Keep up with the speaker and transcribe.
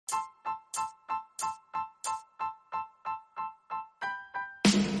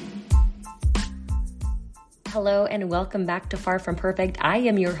Hello and welcome back to Far From Perfect. I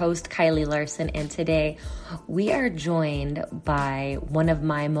am your host, Kylie Larson, and today we are joined by one of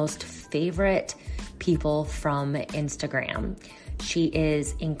my most favorite people from Instagram. She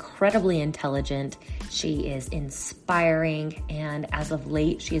is incredibly intelligent, she is inspiring, and as of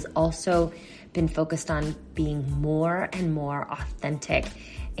late, she has also been focused on being more and more authentic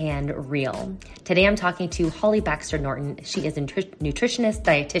and real. Today I'm talking to Holly Baxter Norton. She is a nutritionist,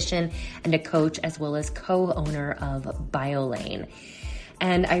 dietitian, and a coach, as well as co-owner of BioLane.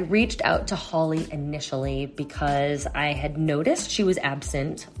 And I reached out to Holly initially because I had noticed she was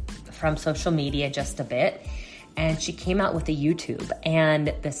absent from social media just a bit, and she came out with a YouTube.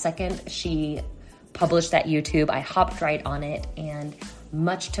 And the second she published that YouTube, I hopped right on it, and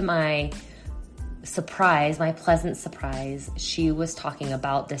much to my surprise, my pleasant surprise, she was talking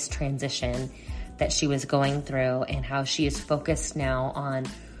about this transition that she was going through and how she is focused now on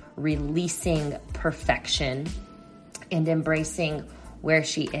releasing perfection and embracing where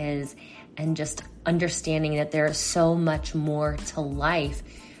she is and just understanding that there is so much more to life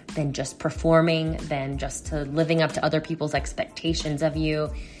than just performing, than just to living up to other people's expectations of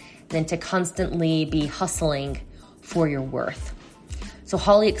you, than to constantly be hustling for your worth. So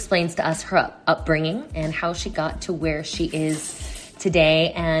Holly explains to us her upbringing and how she got to where she is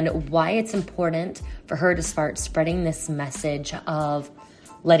today and why it's important for her to start spreading this message of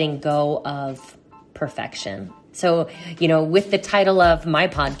letting go of perfection. So, with the title of my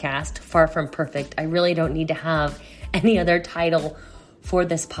podcast, Far From Perfect, I really don't need to have any other title for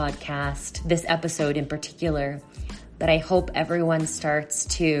this podcast, this episode in particular. But I hope everyone starts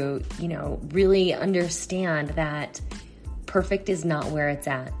to, really understand that perfect is not where it's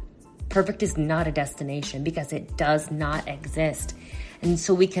at. Perfect is not a destination because it does not exist. And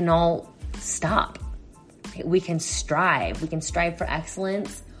so we can all stop. We can strive. We can strive for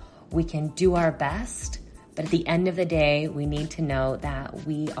excellence. We can do our best. But at the end of the day, we need to know that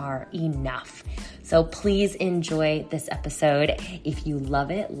we are enough. So please enjoy this episode. If you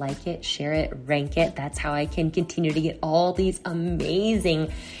love it, like it, share it, rank it. That's how I can continue to get all these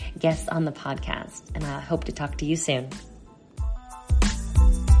amazing guests on the podcast. And I hope to talk to you soon.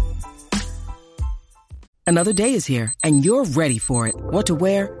 Another day is here, and you're ready for it. What to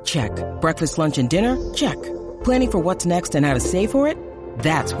wear? Check. Breakfast, lunch, and dinner? Check. Planning for what's next and how to save for it?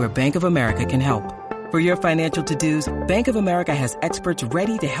 That's where Bank of America can help. For your financial to-dos, Bank of America has experts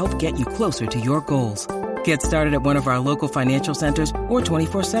ready to help get you closer to your goals. Get started at one of our local financial centers or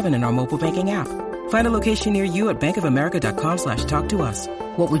 24/7 in our mobile banking app. Find a location near you at bankofamerica.com/talktous.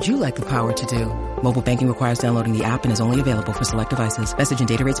 What would you like the power to do? Mobile banking requires downloading the app and is only available for select devices. Message and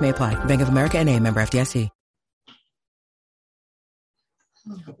data rates may apply. Bank of America N.A., member FDIC.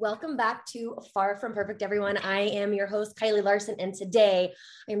 Welcome back to Far From Perfect, everyone. I am your host, Kylie Larson, and today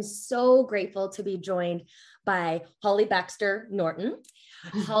I am so grateful to be joined by Holly Baxter Norton.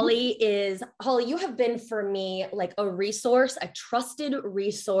 Holly, you have been for me like a resource, a trusted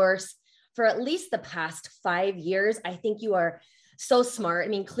resource for at least the past 5 years. I think you are so smart. I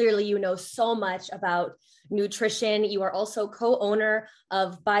mean, clearly you know so much about nutrition. You are also co-owner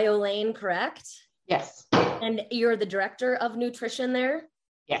of BioLane, correct? Yes. And you're the director of nutrition there?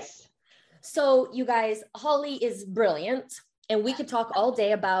 Yes. So you guys, Holly is brilliant, and we could talk all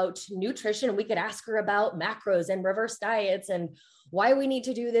day about nutrition. We could ask her about macros and reverse diets and why we need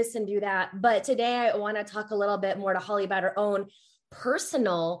to do this and do that. But today I want to talk a little bit more to Holly about her own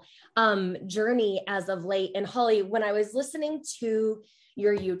personal journey as of late. And Holly, when I was listening to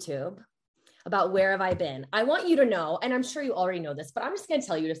your YouTube about where have I been, I want you to know, and I'm sure you already know this, but I'm just going to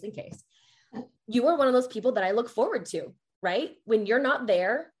tell you just in case. You are one of those people that I look forward to, right? When you're not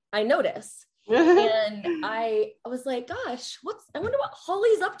there, I notice. And I was like, gosh, I wonder what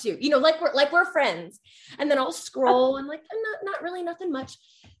Holly's up to, like we're friends. And then I'll scroll and like, not really nothing much.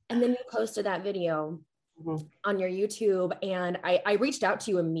 And then you posted that video on your YouTube, and I reached out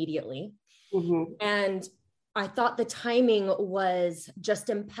to you immediately. And I thought the timing was just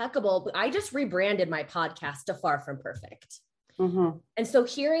impeccable. I just rebranded my podcast to Far From Perfect. And so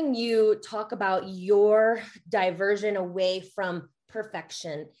hearing you talk about your diversion away from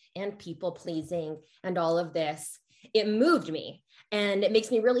perfection and people pleasing and all of this, it moved me, and it makes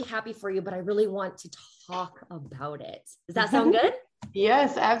me really happy for you, but I really want to talk about it. Does that sound good?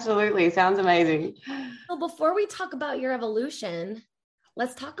 Yes, absolutely. Sounds amazing. So before we talk about your evolution,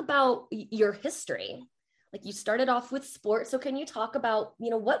 let's talk about your history. Like, you started off with sports. So can you talk about,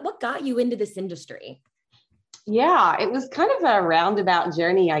 what got you into this industry? Yeah, it was kind of a roundabout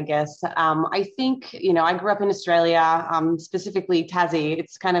journey, I guess. I think, I grew up in Australia, specifically Tassie.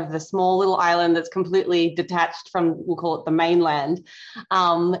 It's kind of the small little island that's completely detached from, we'll call it the mainland.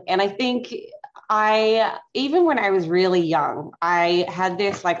 And I think Even when I was really young, I had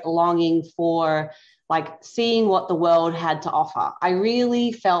this like longing for like seeing what the world had to offer. I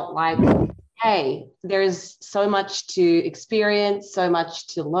really felt like, hey, there's so much to experience, so much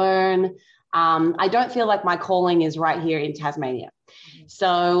to learn. I don't feel like my calling is right here in Tasmania.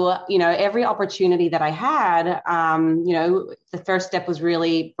 So, every opportunity that I had, the first step was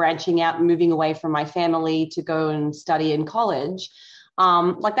really branching out and moving away from my family to go and study in college.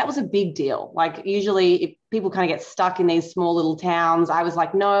 Like that was a big deal. Like usually if people kind of get stuck in these small little towns, I was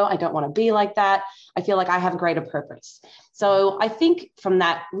like, no, I don't want to be like that. I feel like I have a greater purpose. So I think from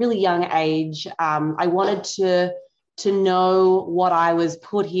that really young age, I wanted to know what I was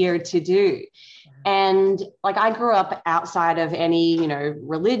put here to do. And like I grew up outside of any,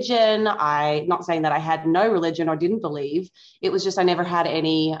 religion. Not saying that I had no religion or didn't believe. It was just I never had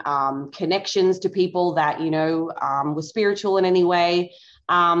any connections to people that, were spiritual in any way.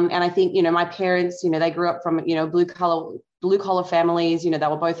 And I think, my parents, they grew up from, blue collar families. They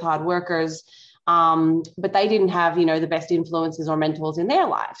were both hard workers, but they didn't have, the best influences or mentors in their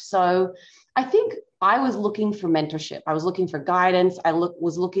life. So I think I was looking for mentorship. I was looking for guidance. I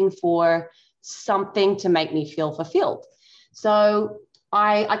was looking for something to make me feel fulfilled. So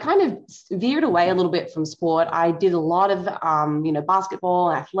I kind of veered away a little bit from sport. I did a lot of,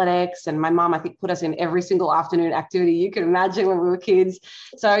 basketball and athletics. And my mom, I think, put us in every single afternoon activity you can imagine when we were kids.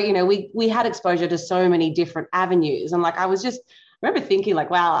 So, we had exposure to so many different avenues. And like, I remember thinking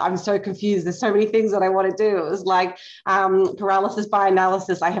like, wow, I'm so confused. There's so many things that I want to do. It was like paralysis by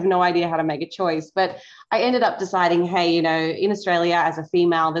analysis. I have no idea how to make a choice. But I ended up deciding, hey, in Australia as a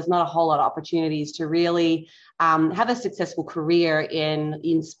female, there's not a whole lot of opportunities to really have a successful career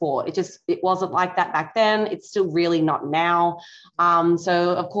in sport. It wasn't like that back then. It's still really not now.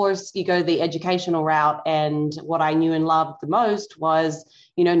 So of course you go the educational route. And what I knew and loved the most was,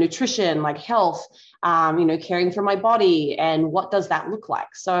 nutrition, like health, caring for my body and what does that look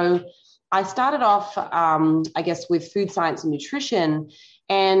like? So I started off, I guess, with food science and nutrition.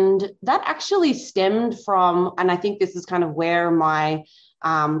 And that actually stemmed from, and I think this is kind of where my,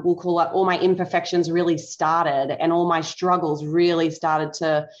 we'll call it all my imperfections really started and all my struggles really started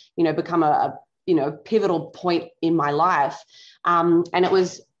to, become a pivotal point in my life. And it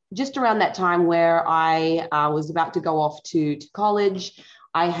was just around that time where I was about to go off to college.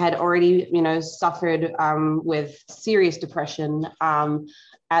 I had already, suffered with serious depression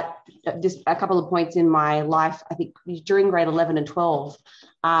at just a couple of points in my life. I think during grade 11 and 12,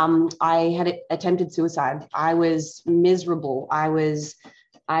 I had attempted suicide. I was miserable. I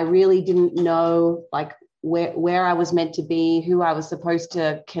really didn't know like where I was meant to be, who I was supposed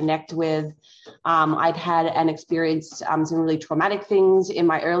to connect with. I'd had and experienced some really traumatic things in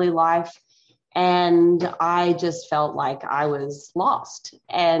my early life. And I just felt like I was lost.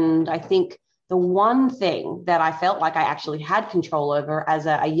 And I think the one thing that I felt like I actually had control over as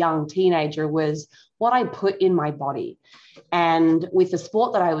a young teenager was what I put in my body. And with the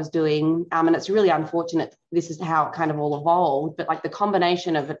sport that I was doing, and it's really unfortunate, this is how it kind of all evolved, but like the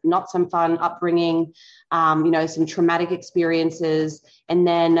combination of not some fun upbringing, some traumatic experiences. And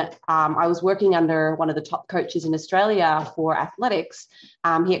then I was working under one of the top coaches in Australia for athletics.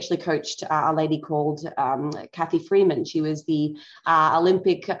 He actually coached a lady called Kathy Freeman. She was the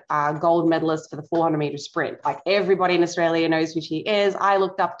Olympic gold medalist for the 400 meter sprint. Like everybody in Australia knows who she is. I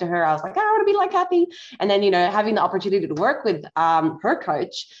looked up to her. I was like, I want to be like Kathy. And then, having the opportunity to work with her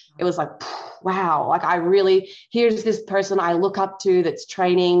coach, it was like, wow, like here's this person I look up to that's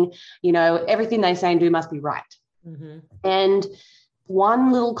training, everything they say and do must be right. Mm-hmm. And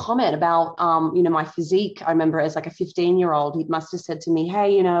one little comment about, my physique, I remember as like a 15-year-old, he must have said to me,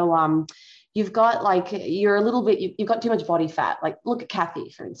 hey, you've got you're a little bit, you've got too much body fat. Like, look at Kathy,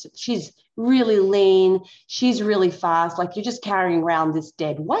 for instance. She's really lean. She's really fast. Like, you're just carrying around this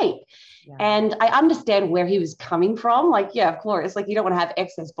dead weight. Yeah. And I understand where he was coming from. Like, yeah, of course, like you don't want to have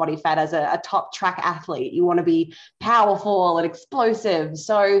excess body fat as a top track athlete. You want to be powerful and explosive.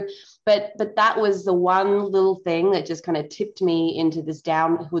 So, but that was the one little thing that just kind of tipped me into this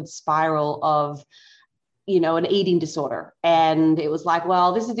downward spiral of, an eating disorder. And it was like,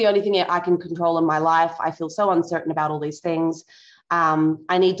 well, this is the only thing I can control in my life. I feel so uncertain about all these things.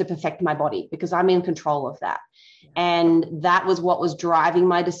 I need to perfect my body because I'm in control of that. And that was what was driving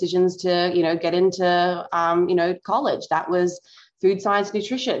my decisions to, get into, college. That was food science,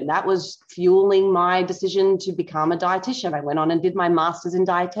 nutrition. That was fueling my decision to become a dietitian. I went on and did my master's in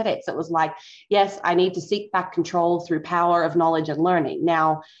dietetics. It was like, yes, I need to seek back control through power of knowledge and learning.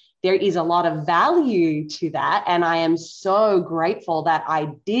 Now, there is a lot of value to that. And I am so grateful that I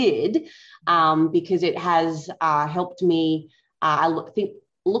did because it has helped me. I think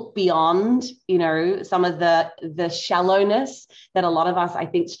look beyond, some of the shallowness that a lot of us, I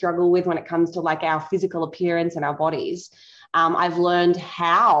think, struggle with when it comes to like our physical appearance and our bodies. I've learned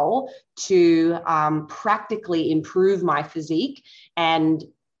how to practically improve my physique, and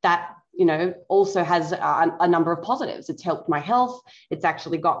that also has a number of positives. It's helped my health. It's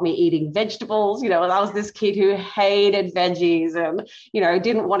actually got me eating vegetables. I was this kid who hated veggies and,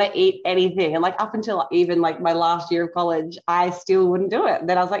 didn't want to eat anything. And like up until even like my last year of college, I still wouldn't do it. And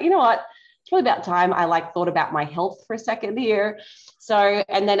then I was like, you know what? It's really about time I like thought about my health for a second here. So,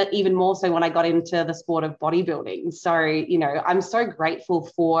 and then even more so when I got into the sport of bodybuilding. So, I'm so grateful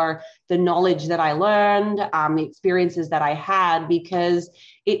for the knowledge that I learned, the experiences that I had, because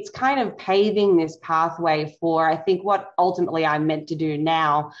it's kind of paving this pathway for, I think, what ultimately I'm meant to do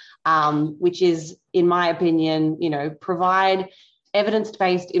now, which is, in my opinion, provide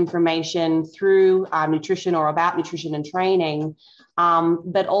evidence-based information through nutrition or about nutrition and training,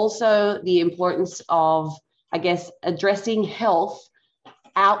 but also the importance of, I guess, addressing health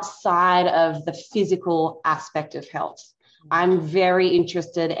outside of the physical aspect of health. I'm very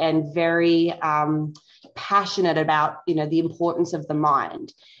interested and very passionate about, the importance of the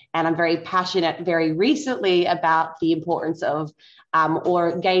mind. And I'm very passionate very recently about the importance of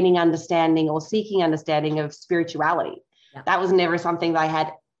or gaining understanding or seeking understanding of spirituality. Yeah. That was never something that I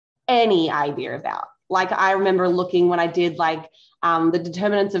had any idea about. Like I remember looking when I did like the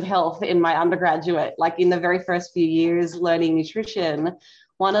determinants of health in my undergraduate, like in the very first few years learning nutrition,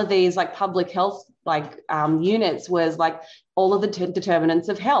 one of these like public health units was like all of the determinants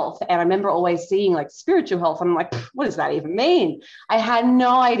of health. And I remember always seeing like spiritual health. I'm like, what does that even mean? I had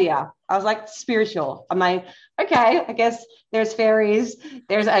no idea. I was like, spiritual. I'm like, okay, I guess there's fairies,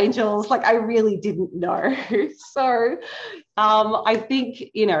 there's angels. Like I really didn't know. So I think,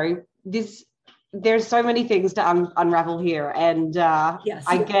 there's so many things to unravel here. And yes.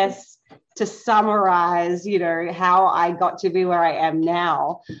 I guess to summarize, how I got to be where I am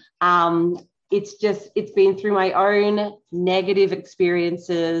now, it's been through my own negative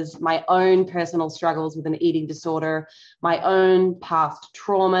experiences, my own personal struggles with an eating disorder, my own past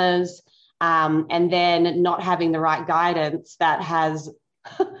traumas, and then not having the right guidance that has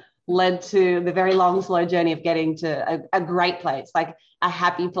led to the very long, slow journey of getting to a great place, like a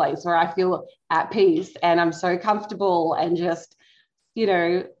happy place where I feel at peace and I'm so comfortable and just,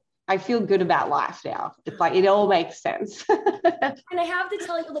 I feel good about life now. It's like, it all makes sense. And I have to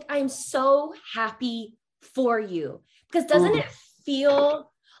tell you, like, I am so happy for you, because doesn't it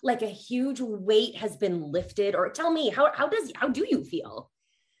feel like a huge weight has been lifted? Or tell me, how do you feel?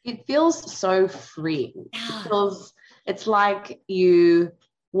 It feels so free. It's like you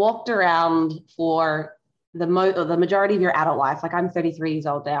walked around for the majority of your adult life. Like I'm 33 years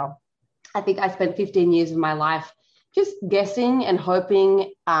old now. I think I spent 15 years of my life just guessing and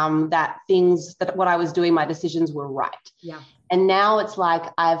hoping that what I was doing, my decisions were right. Yeah. And now it's like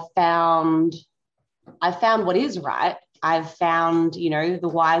I've found what is right. I've found, the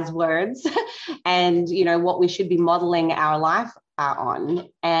wise words and, what we should be modeling our life on.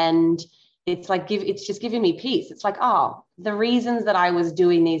 And it's like, it's just giving me peace. It's like, oh, the reasons that I was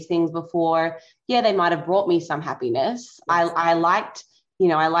doing these things before, yeah, they might've brought me some happiness. Yes. I liked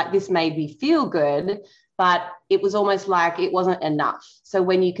this made me feel good, but it was almost like it wasn't enough. So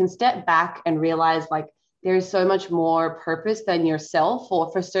when you can step back and realize like there is so much more purpose than yourself,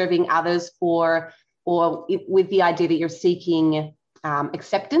 or for serving others, or with the idea that you're seeking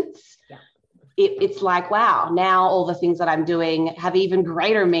acceptance, yeah. It's like, wow, now all the things that I'm doing have even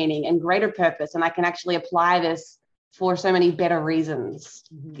greater meaning and greater purpose, and I can actually apply this for so many better reasons.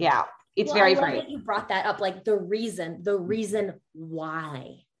 Mm-hmm. Yeah, it's very free. That you brought that up, like the reason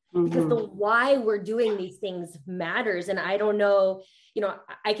why. Because the why we're doing these things matters. And I don't know,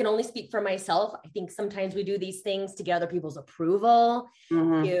 I can only speak for myself. I think sometimes we do these things to get other people's approval,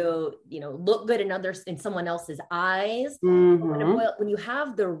 to, look good in someone else's eyes. When you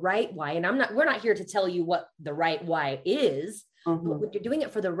have the right why, and we're not here to tell you what the right why is, but when you're doing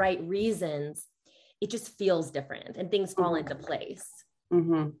it for the right reasons, it just feels different and things fall into place.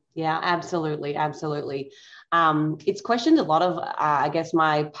 Mm-hmm. Yeah, absolutely. Absolutely. It's questioned a lot of, I guess,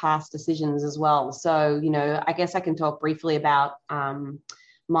 my past decisions as well. So, I guess I can talk briefly about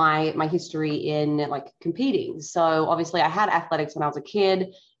my history in like competing. So obviously I had athletics when I was a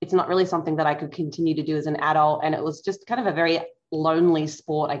kid. It's not really something that I could continue to do as an adult. And it was just kind of a very lonely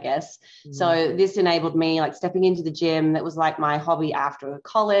sport, I guess. So this enabled me like stepping into the gym. That was like my hobby after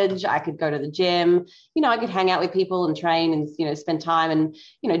college. I could go to the gym, I could hang out with people and train and, spend time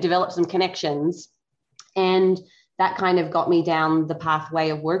and, develop some connections. And that kind of got me down the pathway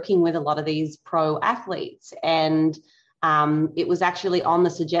of working with a lot of these pro athletes. And It was actually on the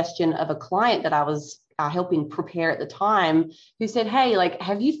suggestion of a client that I was helping prepare at the time, who said, hey, like,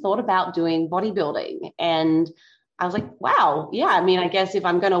 have you thought about doing bodybuilding? And I was like, wow, yeah. I mean, I guess if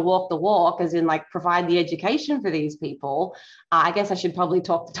I'm going to walk the walk, as in like provide the education for these people, I guess I should probably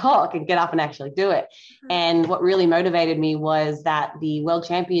talk the talk and get up and actually do it. And what really motivated me was that the World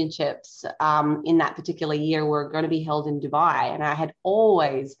Championships in that particular year were going to be held in Dubai. And I had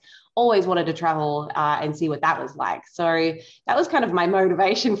always wanted to travel and see what that was like. So that was kind of my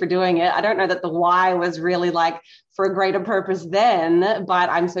motivation for doing it. I don't know that the why was really like for a greater purpose then, but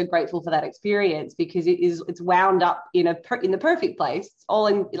I'm so grateful for that experience, because it's wound up in the perfect place. It's all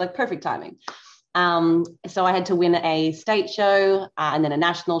in like perfect timing. So I had to win a state show and then a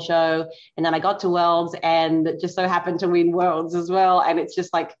national show, and then I got to Worlds and just so happened to win Worlds as well. And it's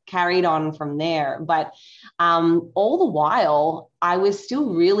just like carried on from there. But all the while, I was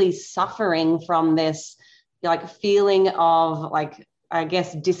still really suffering from this like feeling of like, I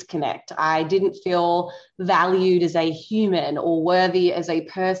guess, disconnect. I didn't feel valued as a human or worthy as a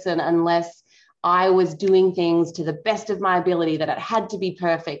person unless I was doing things to the best of my ability, that it had to be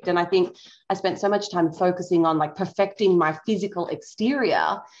perfect. And I think I spent so much time focusing on like perfecting my physical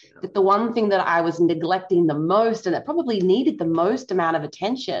exterior, that the one thing that I was neglecting the most, and that probably needed the most amount of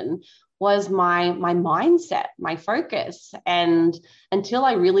attention, was my mindset, my focus. And until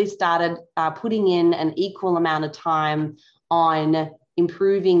I really started putting in an equal amount of time on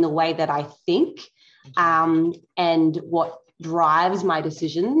improving the way that I think and what drives my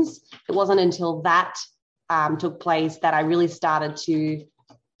decisions, it wasn't until that took place that I really started to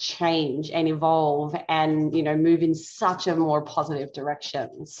change and evolve and, you know, move in such a more positive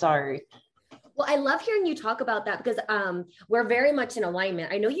direction. So well, I love hearing you talk about that, because we're very much in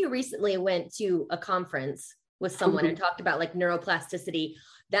alignment. I know you recently went to a conference with someone and talked about like neuroplasticity.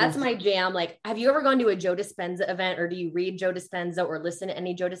 That's my jam. Like, have you ever gone to a Joe Dispenza event, or do you read Joe Dispenza or listen to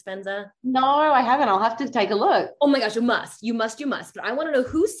any Joe Dispenza? No, I haven't. I'll have to take a look. Oh my gosh, you must. But I want to know,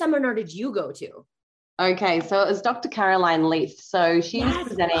 whose seminar did you go to? Okay, so it was Dr. Caroline Leaf. So she was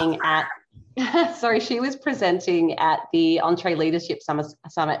presenting at she was presenting at the EntreLeadership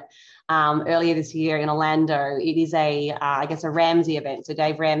Summit earlier this year in Orlando. It is I guess, a Ramsey event. So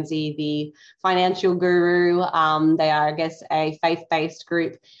Dave Ramsey, the financial guru, they are, I guess, a faith-based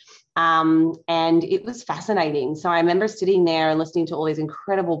group. And it was fascinating. So I remember sitting there and listening to all these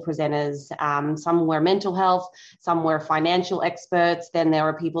incredible presenters. Some were mental health, some were financial experts. Then there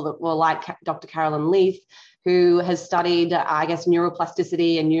were people that were like Dr. Caroline Leaf, who has studied, I guess,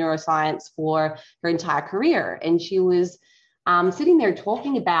 neuroplasticity and neuroscience for her entire career. And she was sitting there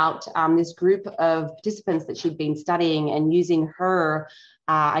talking about this group of participants that she'd been studying and using her,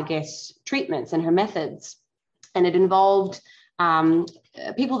 I guess, treatments and her methods. And it involved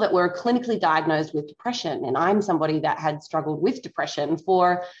people that were clinically diagnosed with depression. And I'm somebody that had struggled with depression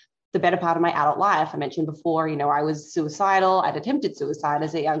for the better part of my adult life. I mentioned before, you know, I was suicidal. I'd attempted suicide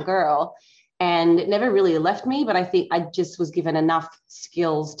as a young girl, and it never really left me. But I think I just was given enough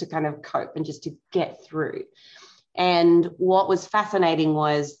skills to kind of cope and just to get through. And what was fascinating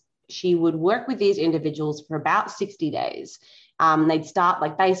was she would work with these individuals for about 60 days. They'd start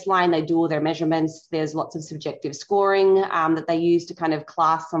like baseline, they do all their measurements. There's lots of subjective scoring that they use to kind of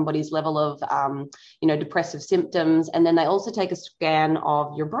class somebody's level of, depressive symptoms. And then they also take a scan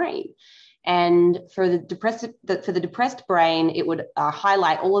of your brain. And for the depressed brain, it would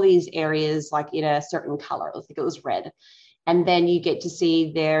highlight all of these areas like in a certain color. I think it was red. And then you get to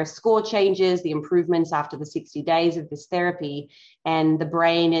see their score changes, the improvements after the 60 days of this therapy. And the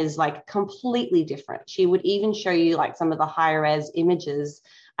brain is like completely different. She would even show you like some of the higher res images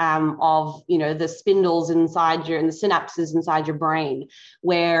of, you know, the spindles inside and the synapses inside your brain,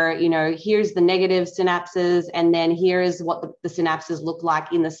 where, you know, here's the negative synapses, and then here's what the synapses look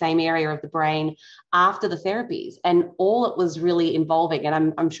like in the same area of the brain after the therapies. And all it was really involving,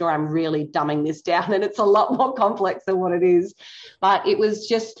 and I'm sure I'm really dumbing this down and it's a lot more complex than what it is, but it was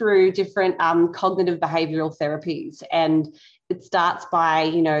just through different cognitive behavioral therapies. And it starts by,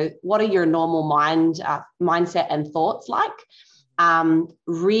 you know, what are your normal mindset and thoughts like?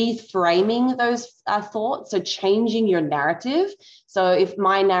 Reframing those thoughts, so changing your narrative. So if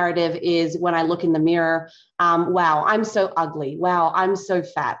my narrative is when I look in the mirror, wow, I'm so ugly. Wow, I'm so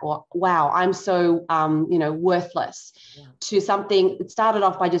fat. Or wow, I'm so, worthless. Yeah. To something, it started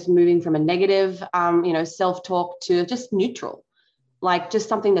off by just moving from a negative, self-talk to just neutral, like just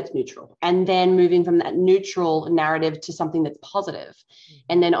something that's neutral, and then moving from that neutral narrative to something that's positive.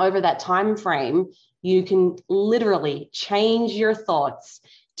 And then over that time frame, you can literally change your thoughts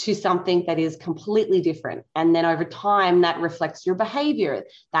to something that is completely different. And then over time, that reflects your behavior,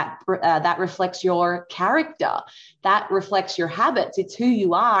 that reflects your character, that reflects your habits. It's who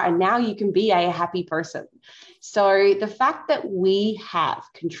you are. And now you can be a happy person. So the fact that we have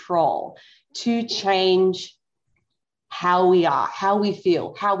control to change how we are, how we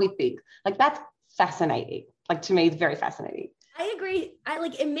feel, how we think, like that's fascinating. Like to me, it's very fascinating. I agree.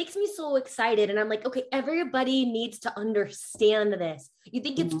 It makes me so excited. And I'm like, okay, everybody needs to understand this. You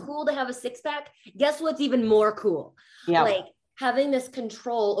think it's cool to have a six pack? Guess what's even more cool? Yeah. Like having this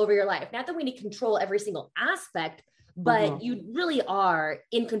control over your life. Not that we need control every single aspect, but you really are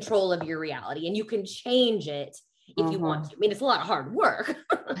in control of your reality and you can change it if you want to. I mean, it's a lot of hard work.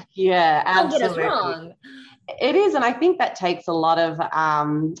 Yeah, absolutely. Don't get us wrong. It is. And I think that takes a lot of,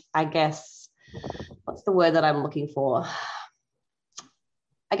 I guess, what's the word that I'm looking for?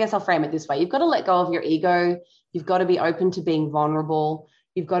 I guess I'll frame it this way. You've got to let go of your ego. You've got to be open to being vulnerable.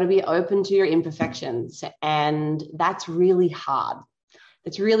 You've got to be open to your imperfections. And that's really hard.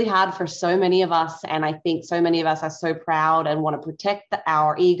 It's really hard for so many of us. And I think so many of us are so proud and want to protect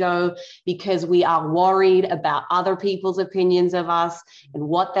our ego because we are worried about other people's opinions of us and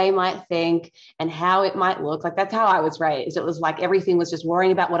what they might think and how it might look. Like that's how I was raised. It was like everything was just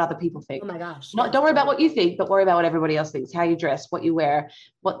worrying about what other people think. Oh my gosh. Don't worry about what you think, but worry about what everybody else thinks, how you dress, what you wear,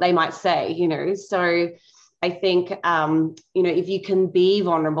 what they might say, So I think, if you can be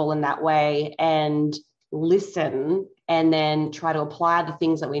vulnerable in that way and listen and then try to apply the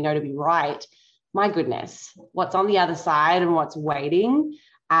things that we know to be right, my goodness, what's on the other side and what's waiting,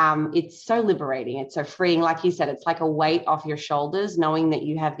 it's so liberating. It's so freeing. Like you said, it's like a weight off your shoulders, knowing that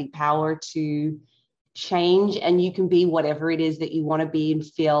you have the power to change and you can be whatever it is that you want to be and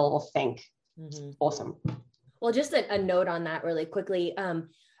feel or think. Awesome. Well, just a note on that really quickly.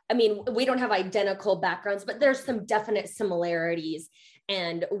 We don't have identical backgrounds, but there's some definite similarities.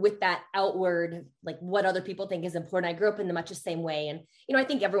 And with that outward, like what other people think is important, I grew up in much the same way. And, I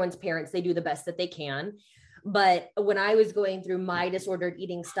think everyone's parents, they do the best that they can. But when I was going through my disordered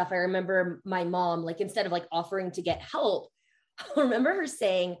eating stuff, I remember my mom, like, instead of like offering to get help, I remember her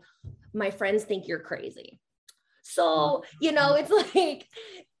saying, my friends think you're crazy. So, it's like,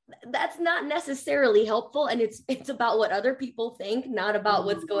 that's not necessarily helpful. And it's about what other people think, not about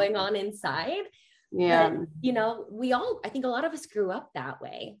what's going on inside. Yeah. But, I think a lot of us grew up that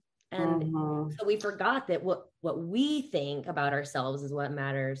way. And so we forgot that what we think about ourselves is what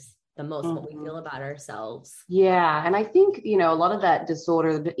matters the most, what we feel about ourselves. Yeah. And I think, a lot of that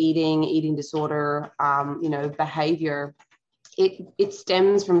disordered eating disorder, behavior, it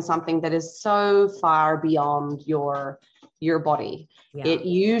stems from something that is so far beyond your body. Yeah. It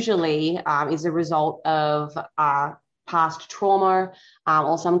usually is a result of past trauma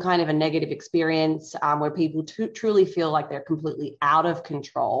or some kind of a negative experience where people truly feel like they're completely out of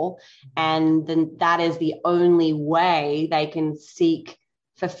control. And then that is the only way they can seek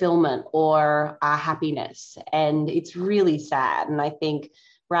fulfillment or happiness. And it's really sad. And I think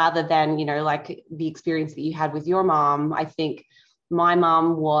rather than, like the experience that you had with your mom, I think my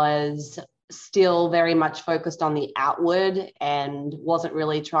mom was still very much focused on the outward and wasn't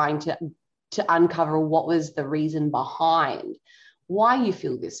really trying to uncover what was the reason behind why you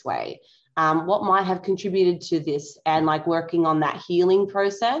feel this way, what might have contributed to this, and like working on that healing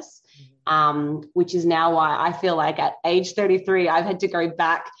process, which is now why I feel like at age 33, I've had to go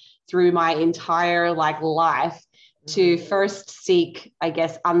back through my entire life to first seek, I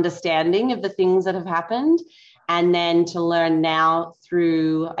guess, understanding of the things that have happened. And then to learn now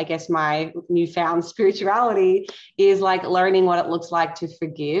through, I guess, my newfound spirituality is like learning what it looks like to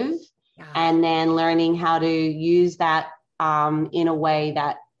forgive. And then learning how to use that in a way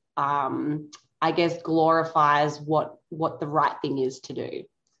that, I guess, glorifies what the right thing is to do.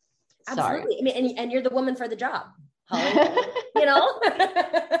 Absolutely. So. I mean, and you're the woman for the job, Holly.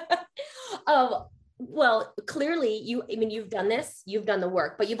 Well, clearly you've done this, you've done the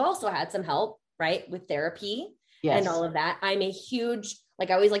work, but you've also had some help, right? With therapy. Yes. And all of that. I'm a huge,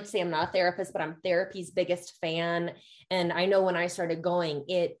 I always like to say I'm not a therapist, but I'm therapy's biggest fan. And I know when I started going,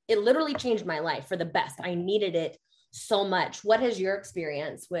 it literally changed my life for the best. I needed it so much. What has your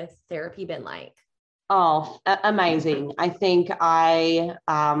experience with therapy been like? Oh, amazing. I think I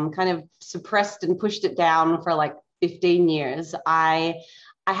kind of suppressed and pushed it down for 15 years. I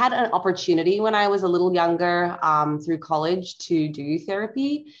had an opportunity when I was a little younger through college to do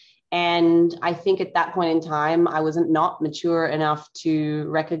therapy. And I think at that point in time, I wasn't not mature enough to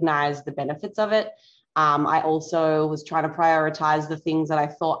recognize the benefits of it. I also was trying to prioritize the things that I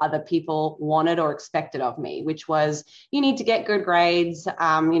thought other people wanted or expected of me, which was you need to get good grades.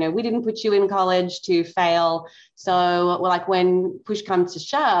 We didn't put you in college to fail. So like when push comes to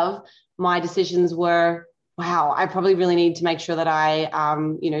shove, my decisions were, wow, I probably really need to make sure that I,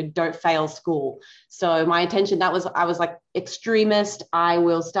 don't fail school. So my intention, I was like extremist. I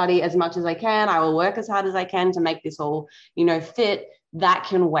will study as much as I can. I will work as hard as I can to make this all, fit. That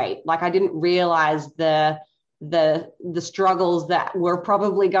can wait. Like I didn't realize the struggles that were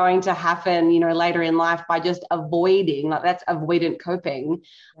probably going to happen, later in life by just avoiding, like that's avoidant coping,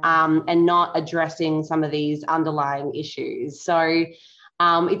 and not addressing some of these underlying issues. So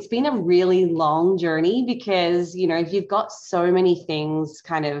it's been a really long journey because, if you've got so many things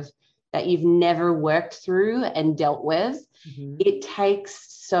kind of that you've never worked through and dealt with, it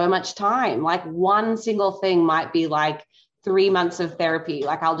takes so much time. Like one single thing might be like 3 months of therapy.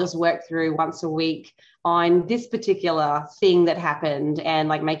 Like I'll just work through once a week on this particular thing that happened and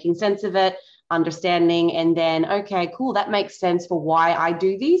like making sense of it, understanding, and then, okay, cool, that makes sense for why I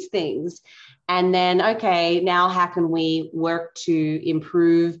do these things. And then, okay, now how can we work to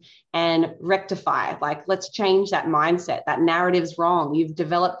improve and rectify? Like, let's change that mindset. That narrative's wrong. You've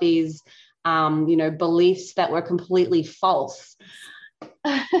developed these, beliefs that were completely false.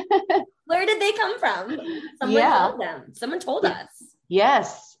 Where did they come from? Someone told them. Someone told us.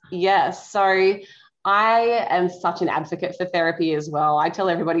 Yes. So I am such an advocate for therapy as well. I tell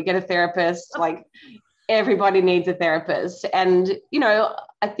everybody, get a therapist. Like everybody needs a therapist. And,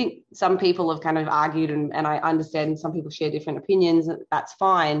 I think some people have kind of argued, and I understand some people share different opinions. That's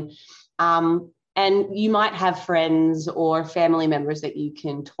fine. And you might have friends or family members that you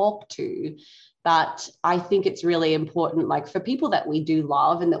can talk to. But I think it's really important, like for people that we do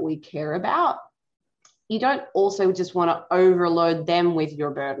love and that we care about, you don't also just want to overload them with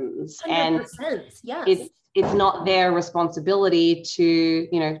your burdens. 100%, and yes. It's not their responsibility to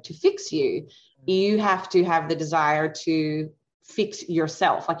fix you. You have to have the desire to fix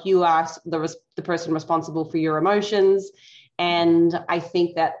yourself. Like you are the person responsible for your emotions. And I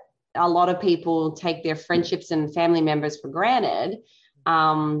think that a lot of people take their friendships and family members for granted.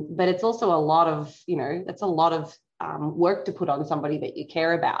 But it's also a lot of, it's a lot of work to put on somebody that you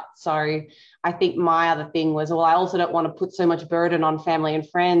care about. So I think my other thing was, well, I also don't want to put so much burden on family and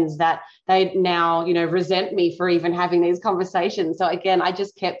friends that they now, resent me for even having these conversations. So again, I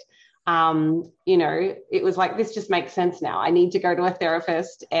just kept, it was like, this just makes sense now. I need to go to a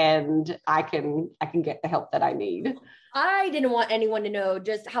therapist and I can get the help that I need. I didn't want anyone to know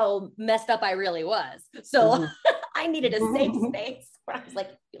just how messed up I really was. So I needed a safe space where I was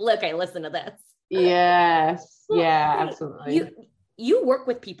like, look, I listen to this. Yes. Yeah, absolutely. You work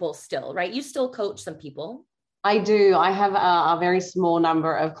with people still, right? You still coach some people. I do. I have a very small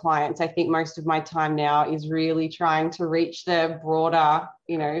number of clients. I think most of my time now is really trying to reach the broader,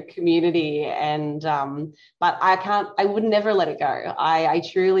 community. And, but I would never let it go. I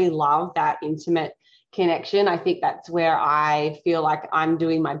truly love that intimate connection. I think that's where I feel like I'm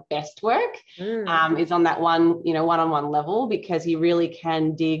doing my best work, is on that one-on-one level, because you really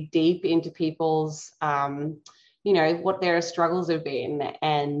can dig deep into people's, what their struggles have been.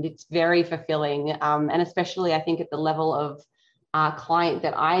 And it's very fulfilling. And especially I think at the level of client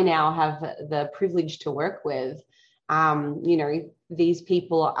that I now have the privilege to work with, these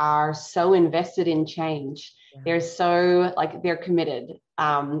people are so invested in change. They're so they're committed.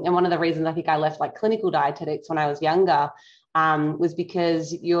 And one of the reasons I think I left clinical dietetics when I was younger was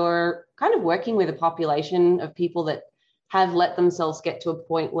because you're kind of working with a population of people that have let themselves get to a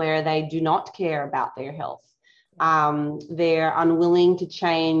point where they do not care about their health. They're unwilling to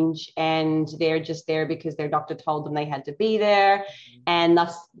change, and they're just there because their doctor told them they had to be there. And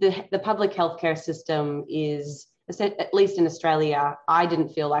thus the public healthcare system is, at least in Australia, I didn't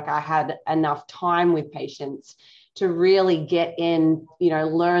feel like I had enough time with patients to really get in,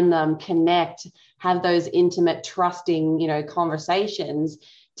 learn them, connect, have those intimate, trusting, conversations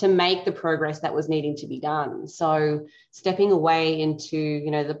to make the progress that was needing to be done. So stepping away into,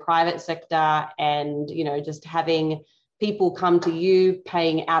 the private sector and, just having people come to you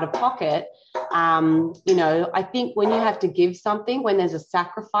paying out of pocket, I think when you have to give something, when there's a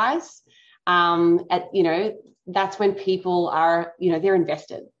sacrifice, that's when people are, they're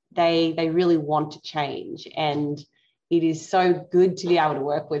invested. They really want to change. And it is so good to be able to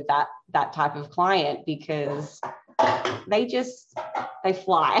work with that type of client, because they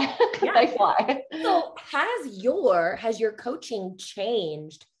fly. Yeah. They fly. So has your coaching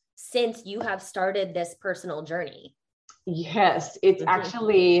changed since you have started this personal journey? Yes, it's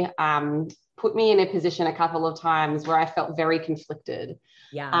actually put me in a position a couple of times where I felt very conflicted.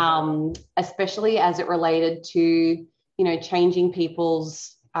 Especially as it related to, you know, changing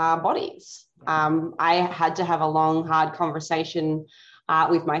people's bodies. I had to have a long, hard conversation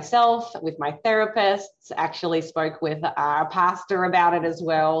with myself, with my therapists, actually spoke with a pastor about it as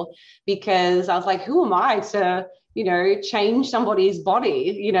well, because I was like, who am I to, you know, change somebody's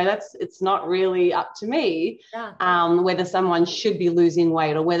body? You know, it's not really up to me, whether someone should be losing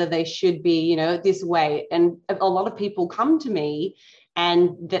weight or whether they should be, you know, this weight. And a lot of people come to me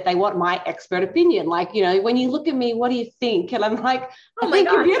and that they want my expert opinion. Like, you know, when you look at me, what do you think? And I'm like, I think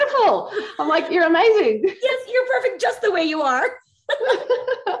you're beautiful. I'm like, you're amazing. Yes, you're perfect just the way you are.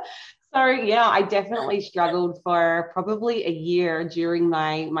 So yeah, I definitely struggled for probably a year during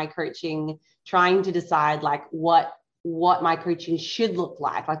my coaching, trying to decide like what my coaching should look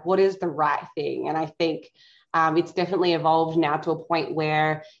like what is the right thing. And I think it's definitely evolved now to a point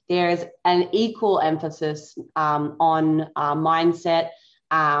where there's an equal emphasis on mindset,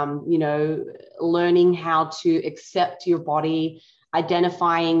 you know, learning how to accept your body,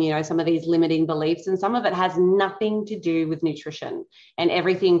 identifying, you know, some of these limiting beliefs. And some of it has nothing to do with nutrition and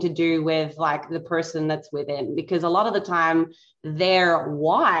everything to do with like the person that's within, because a lot of the time their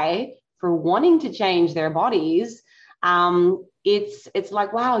why for wanting to change their bodies, it's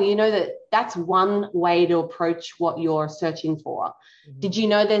like, wow, you know, that's one way to approach what you're searching for. Did you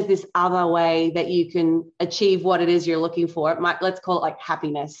know there's this other way that you can achieve what it is you're looking for? It might, let's call it like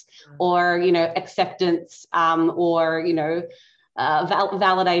happiness or, you know, acceptance, or, you know,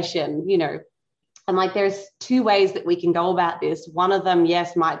 validation, you know. And like there's two ways that we can go about this. One of them,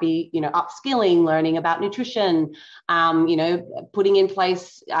 yes, might be, you know, upskilling, learning about nutrition, you know, putting in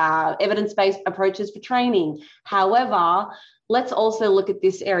place evidence-based approaches for training. However, let's also look at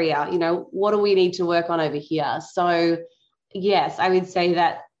this area, you know, what do we need to work on over here? So yes, I would say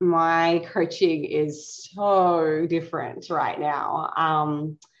that my coaching is so different right now.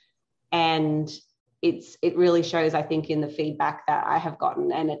 And it really shows, I think, in the feedback that I have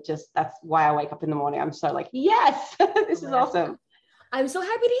gotten. And that's why I wake up in the morning. I'm so like, yes, this is awesome. I'm so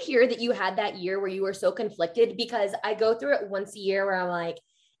happy to hear that you had that year where you were so conflicted, because I go through it once a year where I'm like,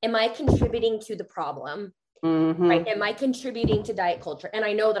 am I contributing to the problem? Right? Am I contributing to diet culture? And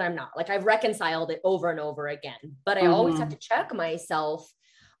I know that I'm not. Like, I've reconciled it over and over again, but I always have to check myself.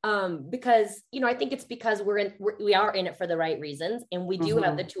 Because, you know, I think it's because we are in it for the right reasons, and we do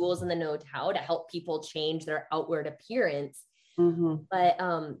have the tools and the know-how to help people change their outward appearance. But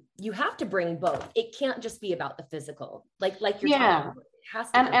you have to bring both. It can't just be about the physical, like you're talking about. It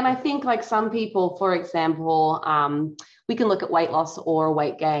has to and I think like some people, for example, we can look at weight loss or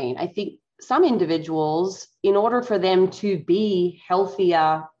weight gain. I think some individuals, in order for them to be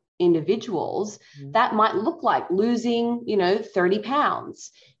healthier individuals, that might look like losing, you know, 30 pounds.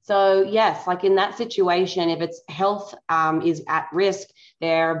 So yes, like in that situation, if its health is at risk,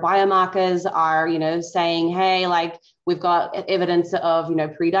 their biomarkers are, you know, saying, hey, like we've got evidence of, you know,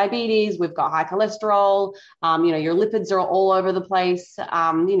 pre-diabetes, we've got high cholesterol, you know, your lipids are all over the place,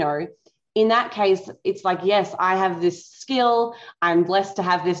 you know. In that case, it's like, yes, I have this skill. I'm blessed to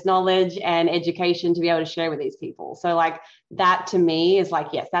have this knowledge and education to be able to share with these people. So like that to me is like,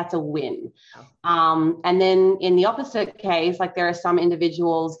 yes, that's a win. And then in the opposite case, like there are some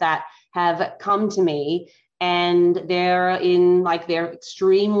individuals that have come to me and they're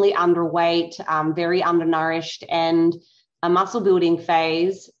extremely underweight, very undernourished, and a muscle building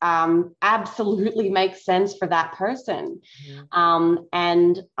phase absolutely makes sense for that person.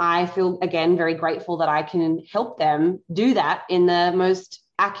 And I feel, again, very grateful that I can help them do that in the most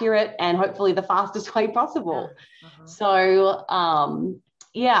accurate and hopefully the fastest way possible. So,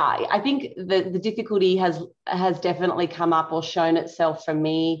 I think the difficulty has definitely come up or shown itself for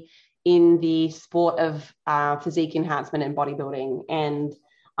me in the sport of physique enhancement and bodybuilding. And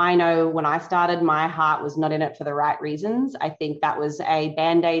I know when I started, my heart was not in it for the right reasons. I think that was a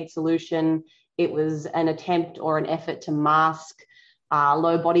Band-Aid solution. It was an attempt or an effort to mask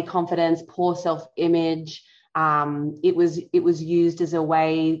low body confidence, poor self-image. It was used as a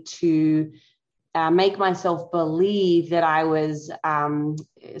way to make myself believe that I was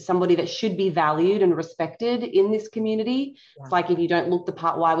somebody that should be valued and respected in this community. It's like, if you don't look the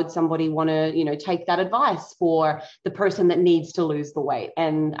part, why would somebody want to, you know, take that advice for the person that needs to lose the weight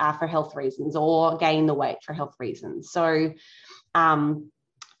and for health reasons, or gain the weight for health reasons? So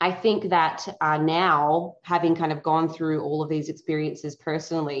I think that now, having kind of gone through all of these experiences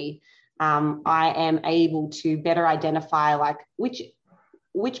personally, I am able to better identify like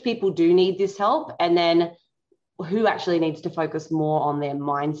which people do need this help, and then who actually needs to focus more on their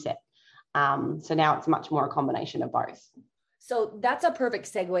mindset. So now it's much more a combination of both. So that's a perfect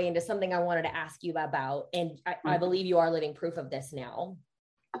segue into something I wanted to ask you about. And I believe you are living proof of this now.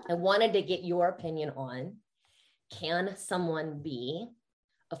 I wanted to get your opinion on, can someone be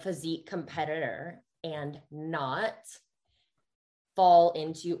a physique competitor and not fall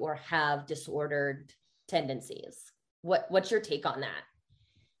into or have disordered tendencies? What's your take on that?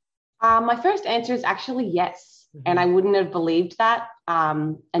 My first answer is actually yes. Mm-hmm. And I wouldn't have believed that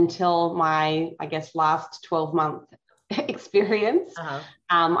until my, I guess, last 12-month experience.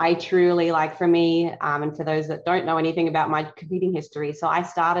 I truly, like, for me, and for those that don't know anything about my competing history, so I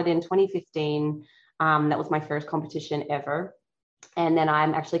started in 2015. That was my first competition ever. And then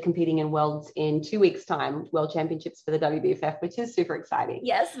I'm actually competing in Worlds in 2 weeks' time, World Championships for the WBFF, which is super exciting.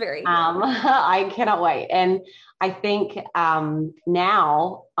 Yes, very. I cannot wait. And I think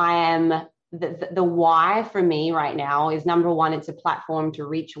now I am, the why for me right now is, number one, it's a platform to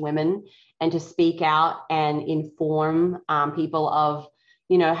reach women and to speak out and inform people of,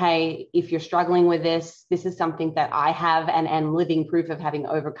 you know, hey, if you're struggling with this is something that I have and am living proof of having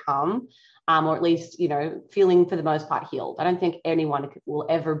overcome. Or at least, you know, feeling for the most part healed. I don't think anyone will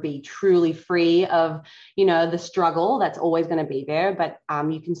ever be truly free of, you know, the struggle that's always going to be there, but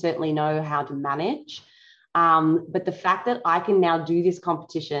you can certainly know how to manage. But the fact that I can now do this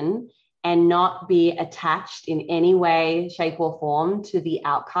competition and not be attached in any way, shape, or form to the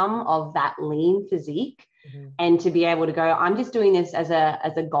outcome of that lean physique, and to be able to go, I'm just doing this as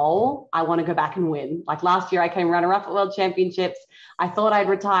a goal. I want to go back and win. Like last year, I came runner-up at World Championships. I thought I'd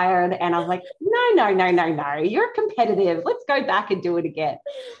retired, and I was like, no, you're competitive. Let's go back and do it again.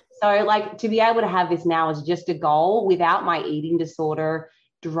 So, like, to be able to have this now as just a goal without my eating disorder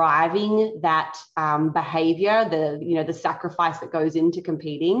driving that behavior, the sacrifice that goes into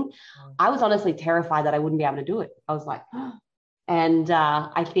competing, I was honestly terrified that I wouldn't be able to do it. I was like, and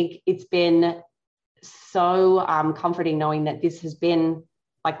I think it's been so comforting knowing that this has been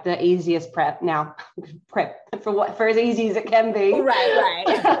like the easiest prep for as easy as it can be. Right.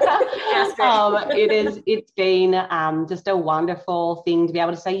 It's been just a wonderful thing to be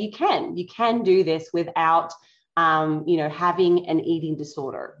able to say you can do this without having an eating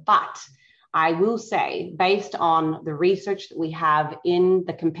disorder. But I will say, based on the research that we have in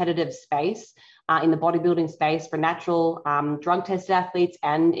the competitive space, in the bodybuilding space for natural drug tested athletes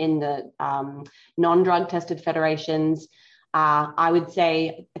and in the non-drug tested federations, I would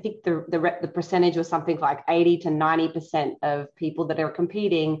say, I think the percentage was something like 80 to 90% of people that are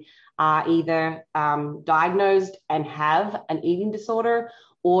competing are either diagnosed and have an eating disorder,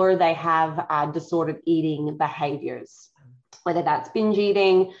 or they have disordered eating behaviors, whether that's binge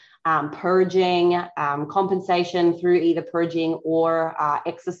eating, purging, compensation through either purging or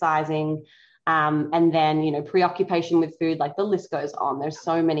exercising, and then, preoccupation with food, like the list goes on. There's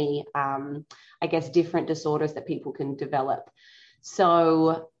so many, different disorders that people can develop.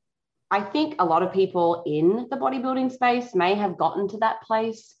 So I think a lot of people in the bodybuilding space may have gotten to that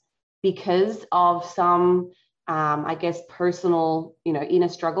place because of some, personal, inner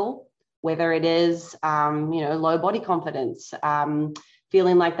struggle, whether it is, low body confidence,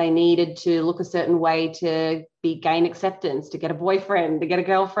 feeling like they needed to look a certain way to gain acceptance, to get a boyfriend, to get a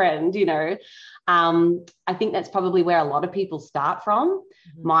girlfriend, I think that's probably where a lot of people start from.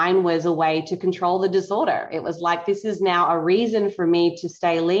 Mm-hmm. Mine was a way to control the disorder. It was like, this is now a reason for me to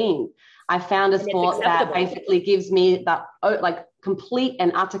stay lean. I found a sport that basically gives me that complete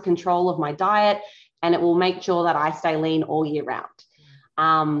and utter control of my diet, and it will make sure that I stay lean all year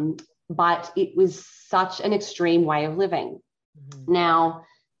round. But it was such an extreme way of living. Mm-hmm. Now,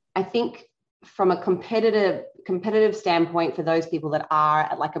 I think from a competitive standpoint, for those people that are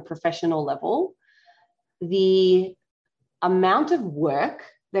at like a professional level, the amount of work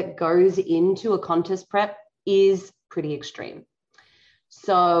that goes into a contest prep is pretty extreme.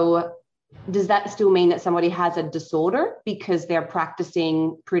 So does that still mean that somebody has a disorder because they're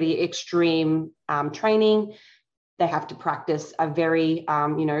practicing pretty extreme training? They have to practice a very,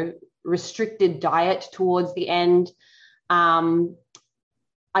 restricted diet towards the end.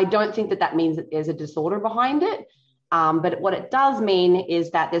 I don't think that means that there's a disorder behind it. But what it does mean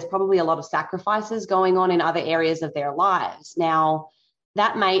is that there's probably a lot of sacrifices going on in other areas of their lives. Now,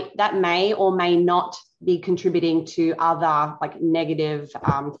 that may or may not be contributing to other like negative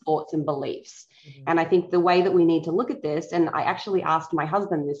thoughts and beliefs. Mm-hmm. And I think the way that we need to look at this, and I actually asked my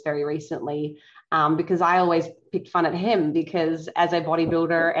husband this very recently, because I always picked fun at him because as a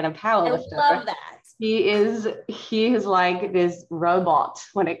bodybuilder and a powerlifter, I love that. He is like this robot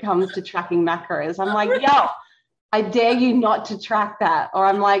when it comes to tracking macros. I'm like, yo, I dare you not to track that. Or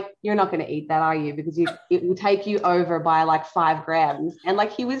I'm like, you're not going to eat that, are you? Because it will take you over by like 5 grams. And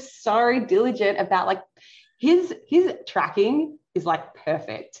like, he was so diligent about like, his tracking is like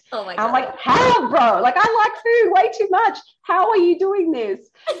perfect. Oh my God. I'm like, how, bro? Like, I like food way too much. How are you doing this?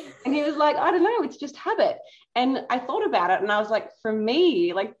 And he was like, I don't know, it's just habit. And I thought about it and I was like, for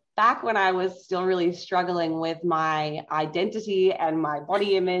me, like back when I was still really struggling with my identity and my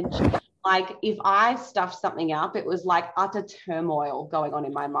body image, like if I stuffed something up, it was like utter turmoil going on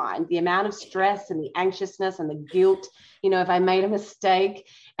in my mind. The amount of stress and the anxiousness and the guilt, if I made a mistake,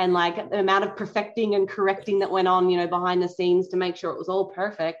 and like the amount of perfecting and correcting that went on, behind the scenes to make sure it was all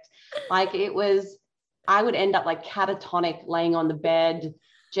perfect. Like I would end up like catatonic laying on the bed,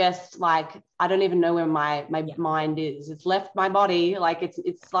 just like, I don't even know where my mind is. It's left my body. Like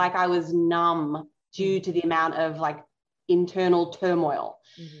it's like I was numb due to the amount of like internal turmoil.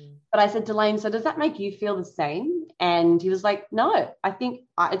 Mm-hmm. But I said to Lane, so does that make you feel the same? And he was like, no, I think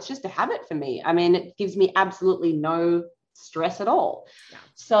it's just a habit for me. I mean, it gives me absolutely no stress at all. Yeah.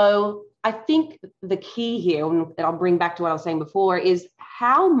 So I think the key here, and I'll bring back to what I was saying before, is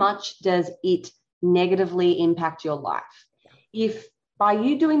how much does it negatively impact your life? Yeah. If by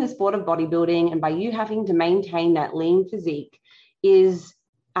you doing the sport of bodybuilding and by you having to maintain that lean physique is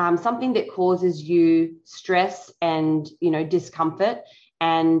something that causes you stress and, discomfort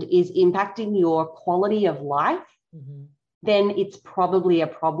and is impacting your quality of life, mm-hmm. then it's probably a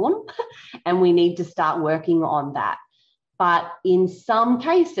problem and we need to start working on that. But in some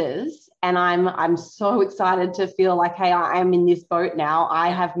cases, and I'm so excited to feel like, hey, I am in this boat now. I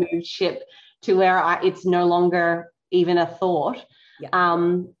have moved ship to where it's no longer even a thought. Yeah.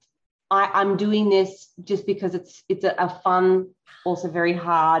 I'm doing this just because it's a fun, also very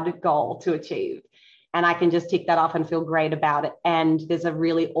hard goal to achieve. And I can just tick that off and feel great about it. And there's a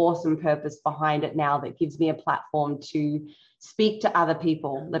really awesome purpose behind it now that gives me a platform to speak to other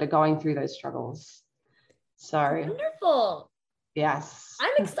people that are going through those struggles. So wonderful. Yes.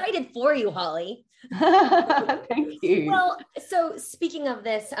 I'm excited for you, Holly. Thank you. Well, so speaking of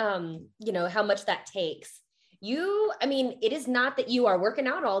this, how much that takes. It is not that you are working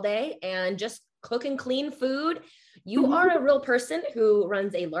out all day and just cooking clean food. You mm-hmm. are a real person who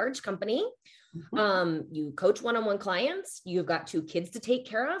runs a large company. Mm-hmm. You coach one-on-one clients. You've got 2 kids to take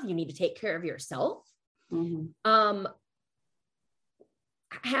care of. You need to take care of yourself. Mm-hmm.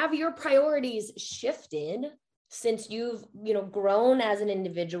 Have your priorities shifted since you've, grown as an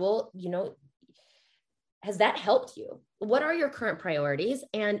individual? Has that helped you? What are your current priorities?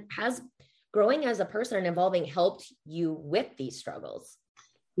 And has growing as a person and evolving helped you with these struggles?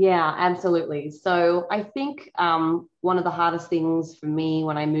 Yeah, absolutely. So I think one of the hardest things for me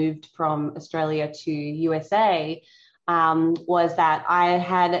when I moved from Australia to USA was that I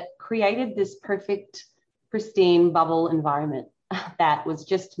had created this perfect, pristine bubble environment that was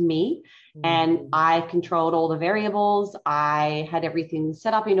just me. Mm-hmm. And I controlled all the variables. I had everything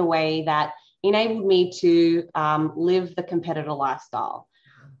set up in a way that enabled me to live the competitor lifestyle.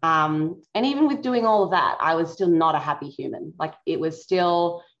 And even with doing all of that, I was still not a happy human. Like there was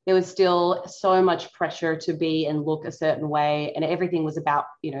still so much pressure to be and look a certain way. And everything was about,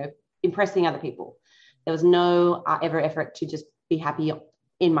 impressing other people. There was no ever effort to just be happy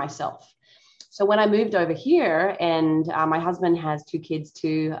in myself. So when I moved over here and my husband has 2 kids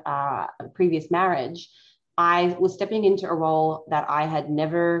to a previous marriage, I was stepping into a role that I had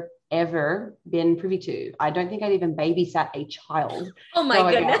never ever been privy to. I don't think I'd even babysat a child. Oh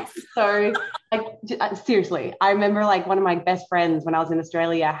my goodness. So seriously, I remember like one of my best friends when I was in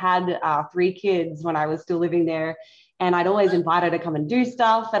Australia had 3 kids when I was still living there. And I'd always invite her to come and do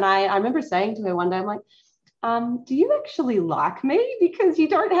stuff. And I remember saying to her one day, I'm like, do you actually like me? Because you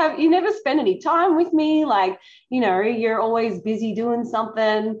never spend any time with me. Like, you're always busy doing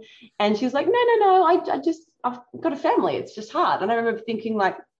something. And she was like, no, I've got a family. It's just hard. And I remember thinking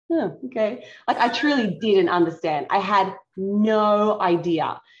like, oh, okay. Like I truly didn't understand. I had no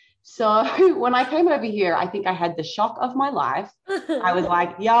idea. So when I came over here, I think I had the shock of my life. I was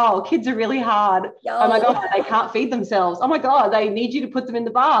like, yo, kids are really hard. Yo. Oh my God, they can't feed themselves. Oh my God, they need you to put them in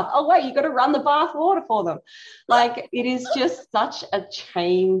the bath. Oh wait, you got to run the bath water for them. Like it is just such a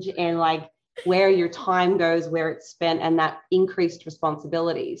change in like where your time goes, where it's spent, and that increased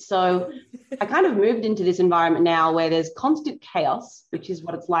responsibility. So I kind of moved into this environment now where there's constant chaos, which is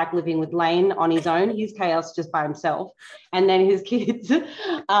what it's like living with Lane on his own. He's chaos just by himself. And then his kids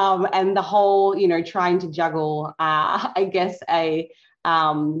and the whole, trying to juggle, I guess, a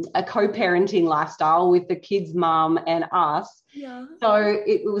co-parenting lifestyle with the kids' mom and us. Yeah. So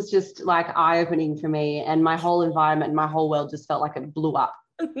it was just like eye-opening for me, and my whole environment, my whole world just felt like it blew up.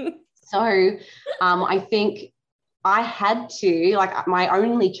 So I think I had to, like, my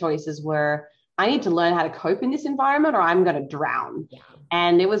only choices were I need to learn how to cope in this environment or I'm going to drown. Yeah.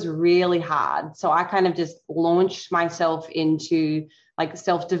 And it was really hard. So I kind of just launched myself into like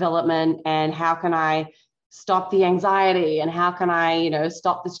self-development and how can I stop the anxiety and how can I,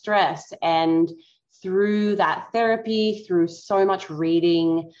 stop the stress. And through that therapy, through so much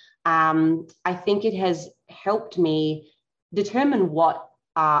reading, I think it has helped me determine what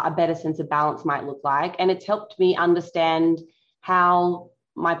a better sense of balance might look like. And it's helped me understand how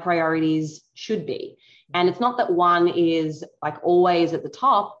my priorities should be. And it's not that one is like always at the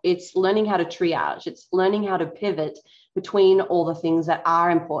top, it's learning how to triage, it's learning how to pivot between all the things that are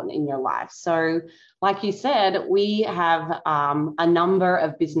important in your life. So like you said, we have a number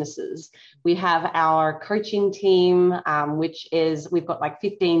of businesses. We have our coaching team, which is, we've got like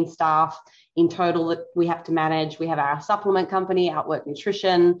 15 staff in total that we have to manage. We have our supplement company, Outwork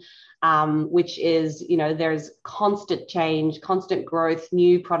Nutrition, which is, there's constant change, constant growth,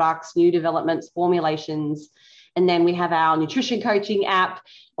 new products, new developments, formulations. And then we have our nutrition coaching app.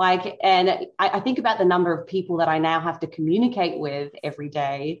 And I think about the number of people that I now have to communicate with every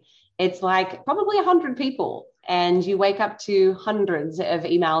day. It's like probably 100 people. And you wake up to hundreds of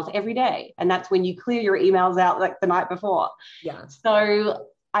emails every day. And that's when you clear your emails out like the night before. Yeah. So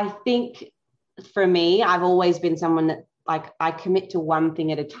I think for me, I've always been someone that I commit to one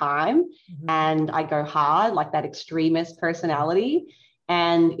thing at a time, and I go hard, like that extremist personality.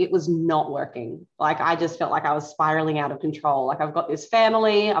 And it was not working. I just felt like I was spiraling out of control. I've got this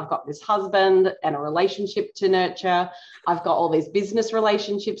family, I've got this husband and a relationship to nurture. I've got all these business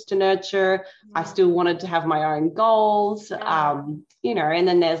relationships to nurture. I still wanted to have my own goals, and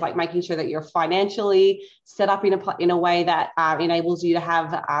then there's making sure that you're financially set up in a way that enables you to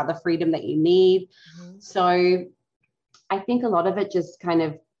have the freedom that you need. So I think a lot of it just kind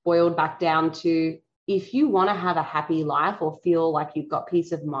of boiled back down to, if you want to have a happy life or feel like you've got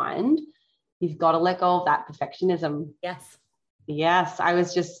peace of mind, you've got to let go of that perfectionism. Yes. I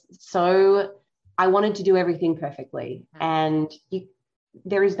was just I wanted to do everything perfectly. And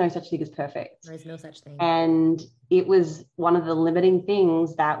there is no such thing as perfect. There is no such thing. And it was one of the limiting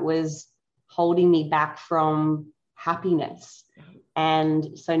things that was holding me back from happiness.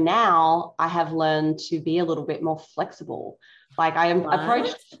 And so now I have learned to be a little bit more flexible. I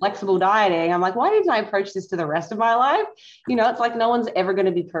approached flexible dieting. I'm like, why didn't I approach this to the rest of my life? It's like no one's ever going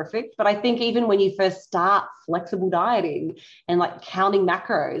to be perfect. But I think even when you first start flexible dieting and counting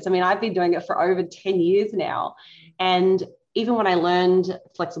macros, I've been doing it for over 10 years now. And even when I learned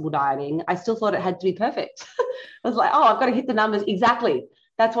flexible dieting, I still thought it had to be perfect. I was like, oh, I've got to hit the numbers exactly.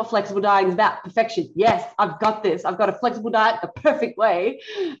 That's what flexible dieting is about. Perfection. Yes, I've got this. I've got a flexible diet the perfect way.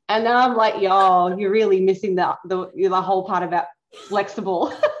 And then I'm like, yo, you're really missing the whole part about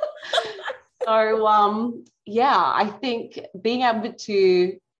flexible. So, I think being able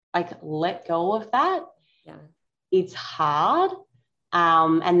to let go of that, it's hard.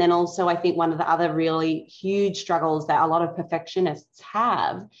 And then also I think one of the other really huge struggles that a lot of perfectionists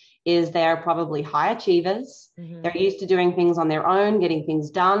have is they're probably high achievers. They're used to doing things on their own, getting things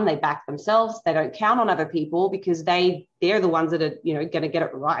done. They back themselves. They don't count on other people because they're the ones that are, going to get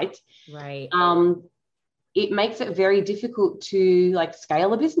it right. Right. It makes it very difficult to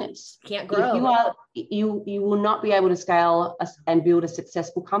scale a business. Can't grow. You will not be able to scale and build a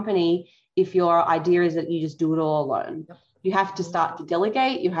successful company if your idea is that you just do it all alone. Yep. You have to start to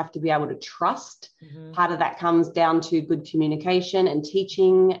delegate. You have to be able to trust. Part of that comes down to good communication and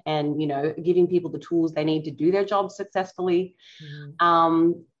teaching and, giving people the tools they need to do their job successfully.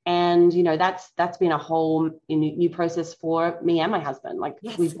 And, that's been a whole new process for me and my husband.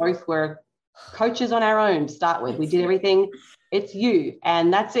 We both were coaches on our own to start with. We did everything. It's you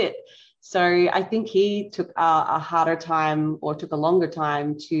and that's it. So I think he took a harder time or took a longer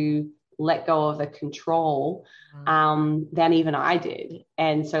time to let go of the control than even I did.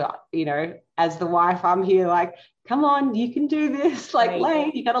 And so, as the wife, I'm here come on, you can do this.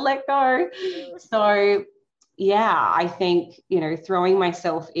 Lane, you got to let go. So I think, throwing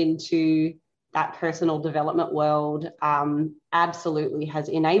myself into that personal development world absolutely has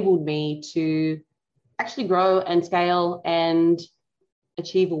enabled me to actually grow and scale and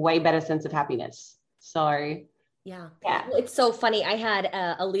achieve a way better sense of happiness. So yeah. Well, it's so funny. I had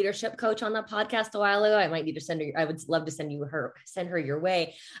a leadership coach on the podcast a while ago. I might need to send her. I would love to send her your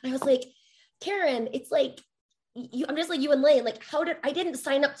way. And I was like, Karen, it's I'm just like you and Lane. I didn't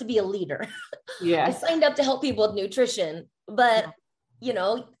sign up to be a leader. Yeah. I signed up to help people with nutrition, but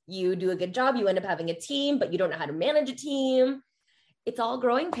you do a good job. You end up having a team, but you don't know how to manage a team. It's all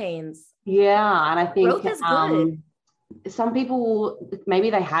growing pains. Yeah. And I think growth is good. Some people,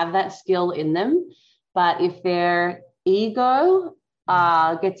 maybe they have that skill in them, but if their ego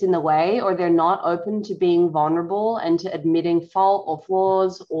gets in the way, or they're not open to being vulnerable and to admitting fault or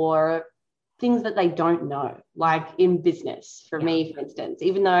flaws or things that they don't know, like in business for me, for instance,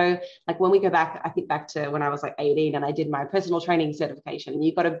 even though like when we go back, I think back to when I was like 18 and I did my personal training certification, and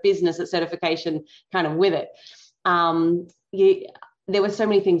you got a business certification kind of with it. There were so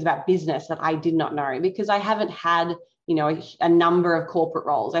many things about business that I did not know because I haven't had, you know, a number of corporate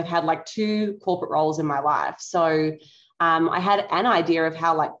roles. I've had like 2 corporate roles in my life. So I had an idea of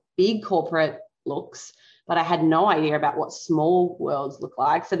how like big corporate looks, but I had no idea about what small worlds look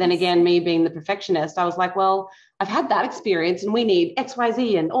like. So then again, me being the perfectionist, I was like, well, I've had that experience and we need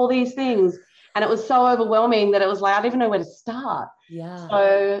XYZ and all these things. And it was so overwhelming that it was like, I don't even know where to start. Yeah.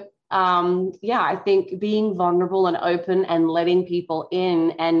 So I think being vulnerable and open and letting people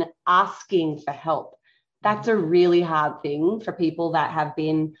in and asking for help, that's a really hard thing for people that have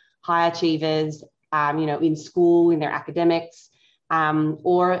been high achievers, you know, in school, in their academics,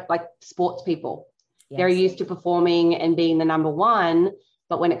 or like sports people. Yes. They're used to performing and being the number one.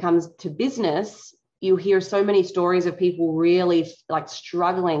 But when it comes to business, you hear so many stories of people really like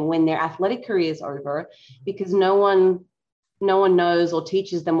struggling when their athletic career is over because no one knows or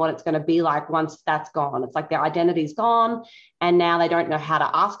teaches them what it's going to be like once that's gone. It's like their identity's gone and now they don't know how to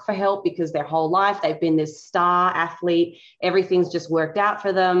ask for help because their whole life they've been this star athlete. Everything's just worked out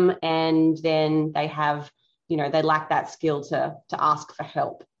for them. And then they have, you know, they lack that skill to ask for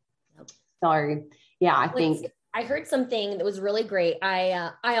help. So yeah, I think I heard something that was really great.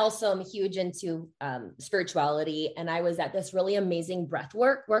 I also am huge into spirituality, and I was at this really amazing breath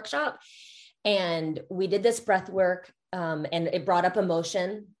workshop, and we did this breath work, and it brought up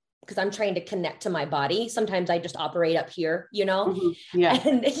emotion because I'm trying to connect to my body. Sometimes I just operate up here, you know. Mm-hmm. Yeah,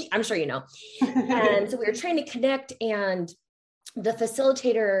 and I'm sure you know. And so we were trying to connect, and the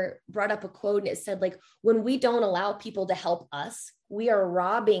facilitator brought up a quote, and it said, like, when we don't allow people to help us, we are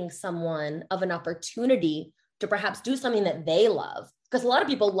robbing someone of an opportunity to perhaps do something that they love, because a lot of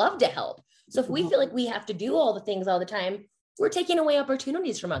people love to help. So if we feel like we have to do all the things all the time, we're taking away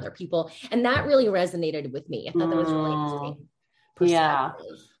opportunities from other people. And that really resonated with me. I thought that was really interesting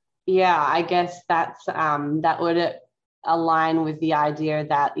perspective. Yeah, I guess that's that would align with the idea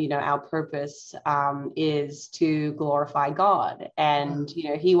that, you know, our purpose is to glorify God, and you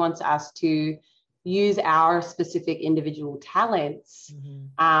know, he wants us to use our specific individual talents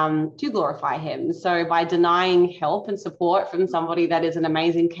to glorify him. So by denying help and support from somebody that is an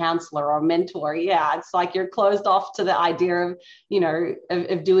amazing counselor or mentor, yeah, it's like you're closed off to the idea of, you know,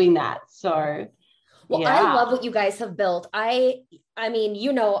 of doing that. So well, yeah. I love what you guys have built. I mean,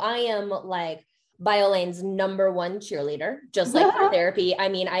 you know, I am like BioLane's #1 cheerleader, just like for therapy. I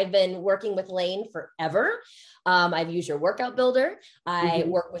mean, I've been working with Lane forever. I've used your workout builder. I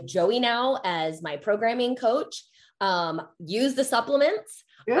work with Joey now as my programming coach. Use the supplements.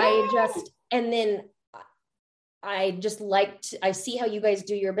 I see how you guys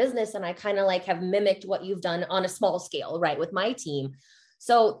do your business, and I kind of like have mimicked what you've done on a small scale, right, with my team.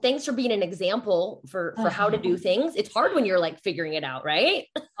 So thanks for being an example for how to do things. It's hard when you're like figuring it out, right?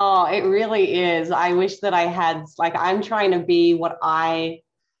 Oh, it really is. I wish that I had, like, I'm trying to be what I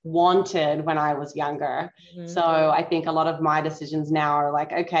wanted when I was younger. So I think a lot of my decisions now are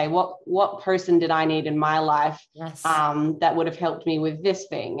like, okay, what person did I need in my life that would have helped me with this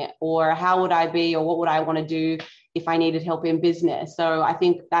thing? Or how would I be, or what would I want to do if I needed help in business? So I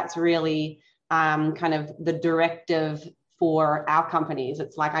think that's really kind of the directive for our companies.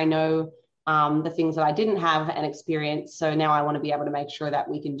 It's like, I know the things that I didn't have an experience. So now I want to be able to make sure that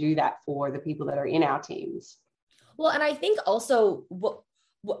we can do that for the people that are in our teams. Well, and I think also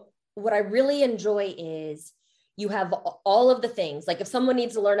what I really enjoy is you have all of the things. Like if someone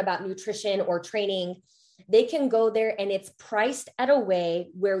needs to learn about nutrition or training, they can go there and it's priced at a way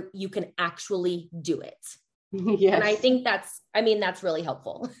where you can actually do it. Yes. And I think that's really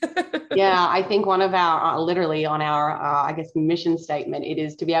helpful. Yeah, I think one of our, literally on our, I guess, mission statement, it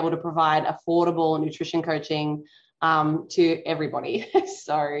is to be able to provide affordable nutrition coaching to everybody.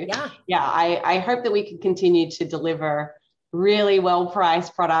 So yeah, I hope that we can continue to deliver really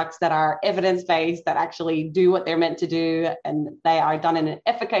well-priced products that are evidence-based, that actually do what they're meant to do, and they are done in an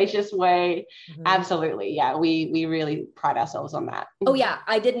efficacious way. Absolutely. Yeah, we really pride ourselves on that. Oh yeah,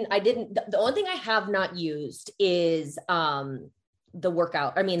 I didn't. The only thing I have not used is the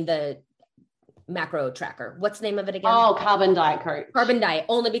workout. I mean, the macro tracker. What's the name of it again? Oh, Carbon Diet Coach. Carbon Diet,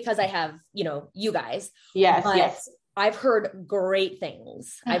 only because I have, you guys. Yes, but yes. I've heard great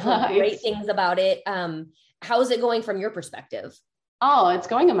things. I've heard great things about it. How is it going from your perspective? Oh, it's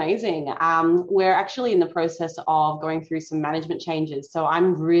going amazing. We're actually in the process of going through some management changes. So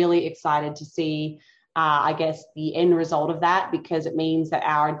I'm really excited to see I guess, the end result of that, because it means that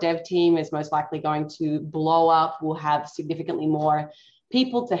our dev team is most likely going to blow up. We'll have significantly more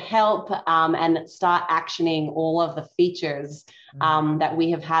people to help and start actioning all of the features that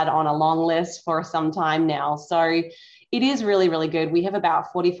we have had on a long list for some time now. So it is really, really good. We have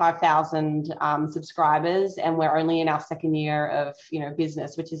about 45,000 subscribers, and we're only in our second year of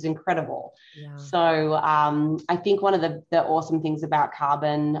business, which is incredible. Yeah. So I think one of the awesome things about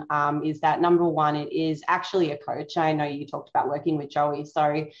Carbon is that, number one, it is actually a coach. I know you talked about working with Joey.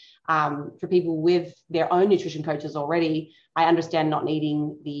 So for people with their own nutrition coaches already, I understand not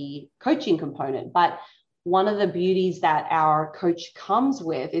needing the coaching component. But one of the beauties that our coach comes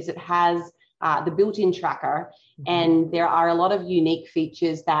with is it has the built-in tracker. And there are a lot of unique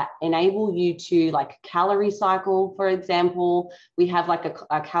features that enable you to, like, calorie cycle, for example. We have like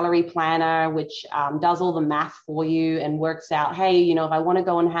a calorie planner, which does all the math for you and works out, hey, if I want to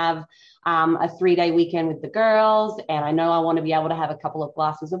go and have a 3-day weekend with the girls, and I know I want to be able to have a couple of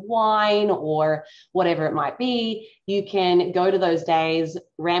glasses of wine or whatever it might be, you can go to those days,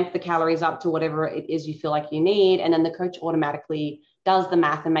 ramp the calories up to whatever it is you feel like you need, and then the coach automatically does the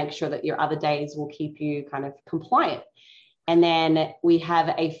math and makes sure that your other days will keep you kind of compliant. And then we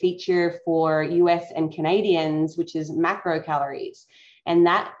have a feature for US and Canadians, which is macro calories. And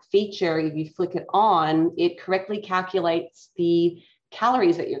that feature, if you flick it on, it correctly calculates the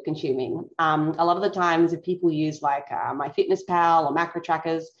calories that you're consuming. A lot of the times, if people use like MyFitnessPal or macro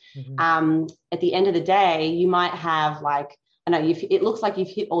trackers, at the end of the day, you might have like, I know it looks like you've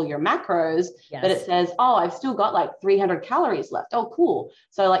hit all your macros, yes, but it says, oh, I've still got like 300 calories left. Oh, cool.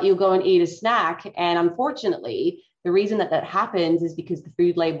 So like you'll go and eat a snack. And unfortunately, the reason that happens is because the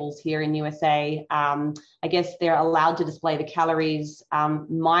food labels here in USA, I guess they're allowed to display the calories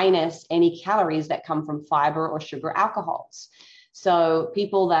minus any calories that come from fiber or sugar alcohols. So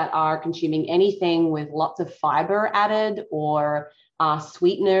people that are consuming anything with lots of fiber added or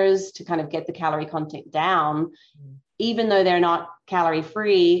sweeteners to kind of get the calorie content down, even though they're not calorie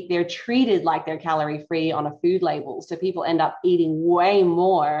free, they're treated like they're calorie free on a food label. So people end up eating way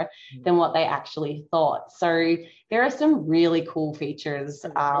more than what they actually thought. So there are some really cool features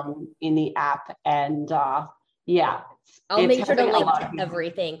in the app. And yeah. I'll make sure to link to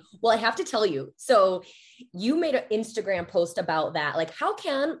everything. Well, I have to tell you, so you made an Instagram post about that. Like, how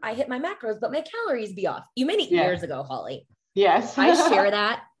can I hit my macros, but my calories be off? You made it years ago, Holly. Yes. I share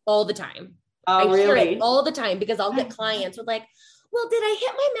that all the time. Oh, I share really? it all the time because I'll get clients with like, well, did I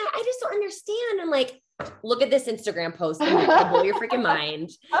hit my max? I just don't understand. I'm like, look at this Instagram post and it'll blow your freaking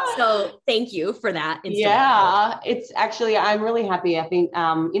mind. So thank you for that. Instagram post. It's actually, I'm really happy. I think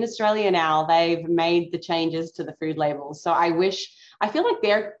in Australia now, they've made the changes to the food labels. So I feel like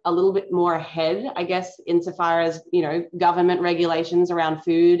they're a little bit more ahead, I guess, insofar as, government regulations around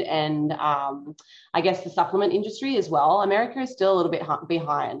food and I guess the supplement industry as well. America is still a little bit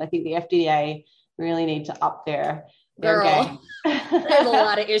behind. I think the FDA really need to up their game. There's a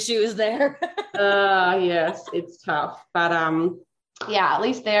lot of issues there. Yes, it's tough. But yeah, at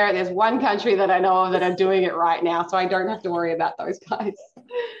least there's one country that I know of that are doing it right now. So I don't have to worry about those guys.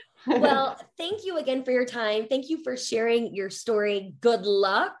 Well, thank you again for your time. Thank you for sharing your story. Good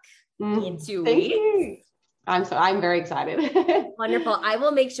luck in 2 weeks. Thank you. I'm very excited. Wonderful. I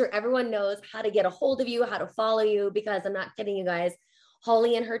will make sure everyone knows how to get a hold of you, how to follow you, because I'm not kidding you guys.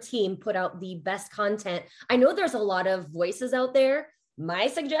 Holly and her team put out the best content. I know there's a lot of voices out there. My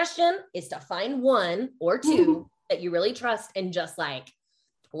suggestion is to find one or two that you really trust and just like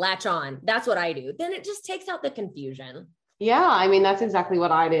latch on. That's what I do. Then it just takes out the confusion. Yeah, I mean, that's exactly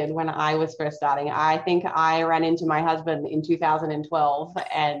what I did when I was first starting. I think I ran into my husband in 2012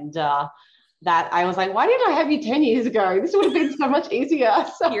 and that I was like, why didn't I have you 10 years ago? This would have been so much easier.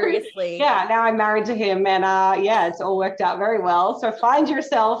 So, seriously. Yeah, now I'm married to him and it's all worked out very well. So find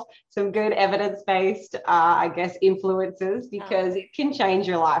yourself some good evidence-based, I guess, influences because it can change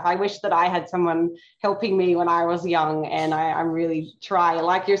your life. I wish that I had someone helping me when I was young and I'm really trying.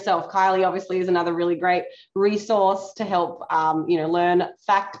 Like yourself, Kylie obviously is another really great resource to help, learn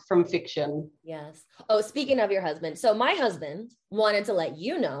fact from fiction. Yes. Oh, speaking of your husband. So my husband wanted to let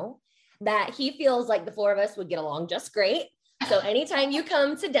you know that he feels like the four of us would get along just great. So anytime you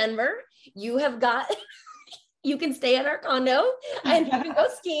come to Denver, you can stay at our condo and you can go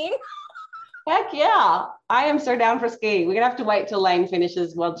skiing. Heck yeah. I am so down for skiing. We're going to have to wait till Lane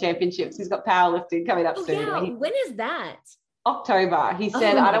finishes World Championships. He's got powerlifting coming up soon. Yeah. When is that? October. He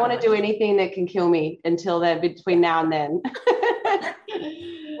said, I don't want to do anything that can kill me until then, between now and then.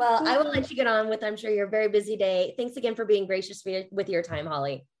 Well, I will let you get on with, I'm sure, your very busy day. Thanks again for being gracious with your time,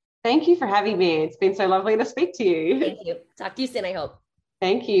 Holly. Thank you for having me. It's been so lovely to speak to you. Thank you. Talk to you soon, I hope.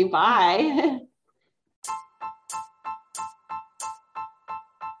 Thank you. Bye.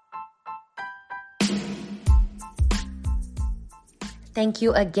 Thank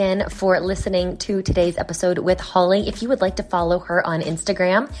you again for listening to today's episode with Holly. If you would like to follow her on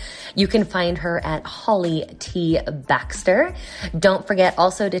Instagram, you can find her at Holly T. Baxter. Don't forget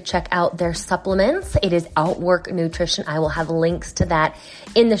also to check out their supplements. It is Outwork Nutrition. I will have links to that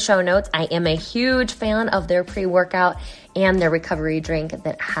in the show notes. I am a huge fan of their pre-workout and their recovery drink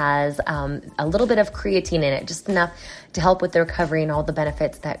that has a little bit of creatine in it, just enough to help with the recovery and all the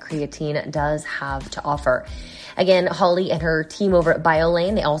benefits that creatine does have to offer. Again, Holly and her team over at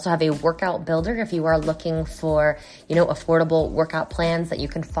BioLane, they also have a workout builder if you are looking for, affordable workout plans that you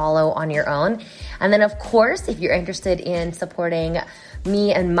can follow on your own. And then, of course, if you're interested in supporting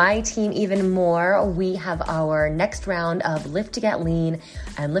me and my team even more, we have our next round of Lift to Get Lean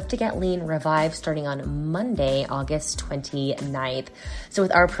and Lift to Get Lean Revive starting on Monday, August 29th. So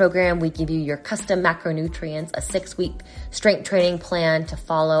with our program, we give you your custom macronutrients, a 6-week strength training plan to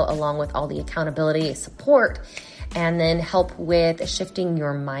follow along with all the accountability support, and then help with shifting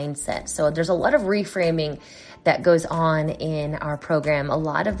your mindset. So there's a lot of reframing that goes on in our program, a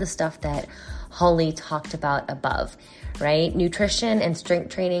lot of the stuff that Holly talked about above, right? Nutrition and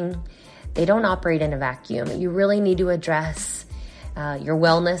strength training, they don't operate in a vacuum. You really need to address your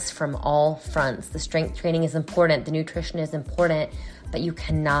wellness from all fronts. The strength training is important, the nutrition is important, but you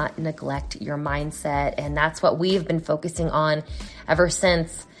cannot neglect your mindset. And that's what we've been focusing on ever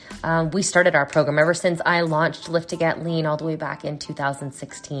since we started our program, ever since I launched Lift to Get Lean all the way back in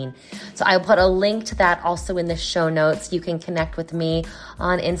 2016. So I'll put a link to that also in the show notes. You can connect with me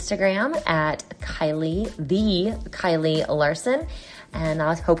on Instagram at Kylie Larson, and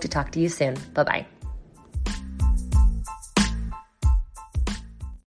I hope to talk to you soon. Bye-bye.